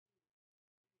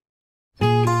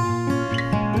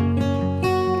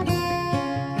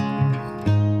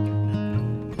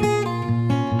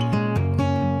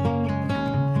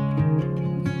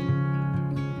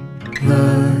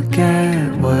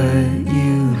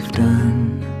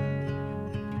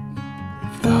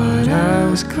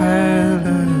was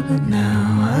clever, but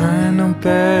now I know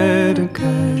better,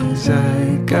 'cause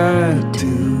I got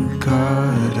too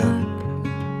caught up.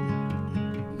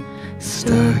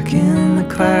 Stuck in the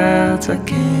clouds, I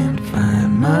can't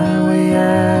find my way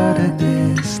out of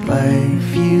this life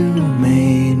you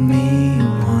made me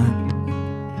want.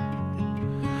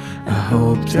 I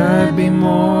hoped I'd be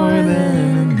more than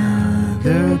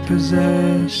another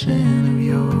possession of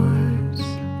yours.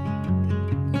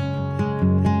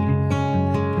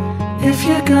 If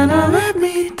you're gonna let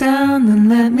me down, then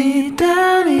let me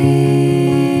down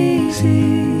easy,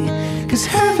 'cause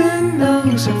heaven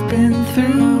knows I've been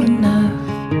through enough.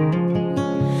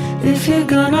 If you're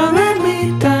gonna let me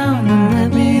down, then let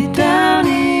me down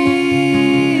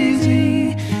easy,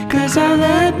 'cause I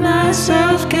let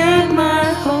myself get my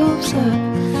hopes up.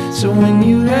 So when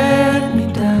you let me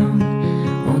down,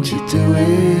 won't you do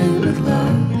it with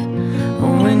love?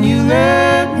 And when you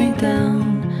let me down,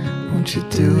 won't you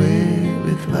do it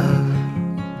with love?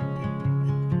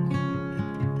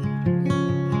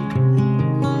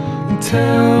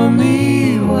 Tell me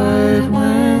what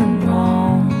went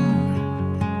wrong,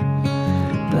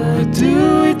 but do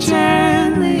it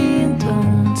gently, and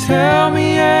don't tell me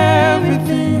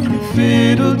everything if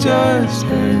it'll just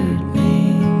hurt me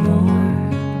more.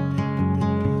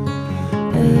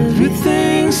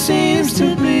 Everything seems to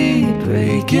be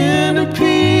breaking to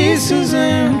pieces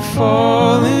and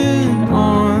falling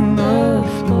on the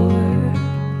floor.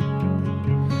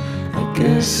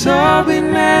 Guess I'll be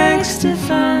next if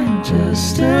I'm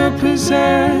just a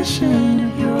possession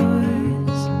of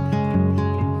yours.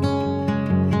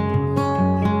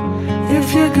 If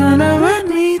you're gonna let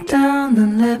me down,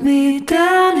 then let me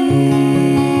down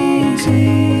easy,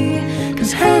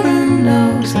 'cause heaven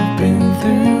knows I've been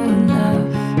through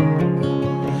enough.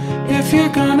 If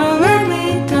you're gonna let me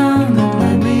down, then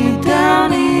let me down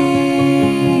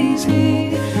easy,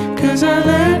 'cause I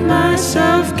let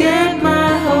myself get my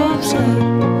hopes up.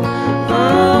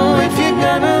 Oh, if you're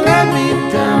gonna let me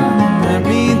down, then let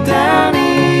me down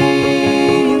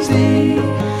easy,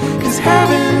 'cause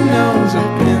heaven